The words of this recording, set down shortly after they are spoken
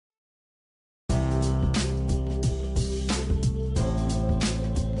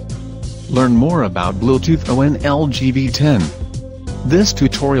Learn more about Bluetooth ON LG V10. This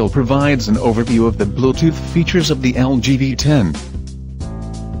tutorial provides an overview of the Bluetooth features of the LG V10.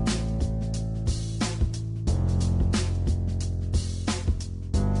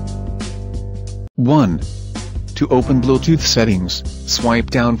 To open Bluetooth settings, swipe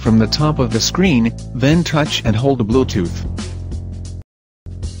down from the top of the screen, then touch and hold Bluetooth.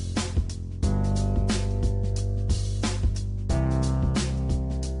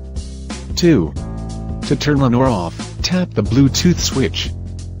 2. To turn on or off, tap the Bluetooth switch.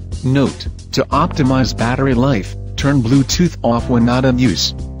 Note: to optimize battery life, turn Bluetooth off when not in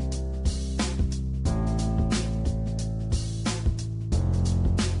use.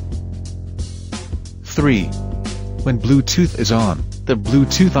 3. When Bluetooth is on, the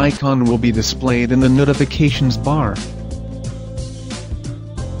Bluetooth icon will be displayed in the notifications bar.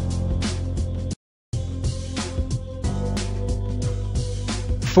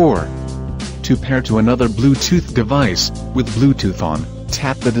 4. To pair to another Bluetooth device, with Bluetooth on,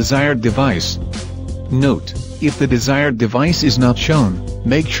 tap the desired device. Note: if the desired device is not shown,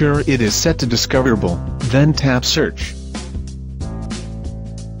 make sure it is set to discoverable, then tap search.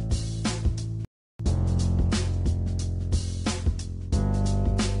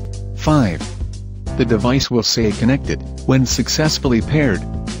 5. The device will say connected when successfully paired.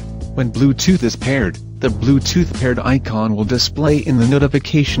 When Bluetooth is paired, the Bluetooth paired icon will display in the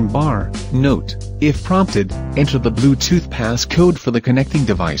notification bar. Note: if prompted, enter the Bluetooth passcode for the connecting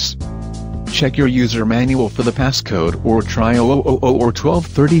device. Check your user manual for the passcode or try 0000 or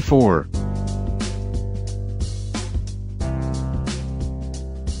 1234.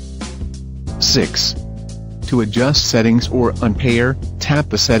 6. To adjust settings or unpair, tap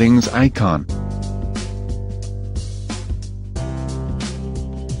the settings icon.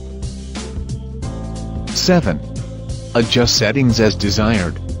 7. Adjust settings as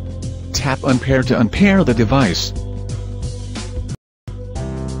desired. Tap unpair to unpair the device.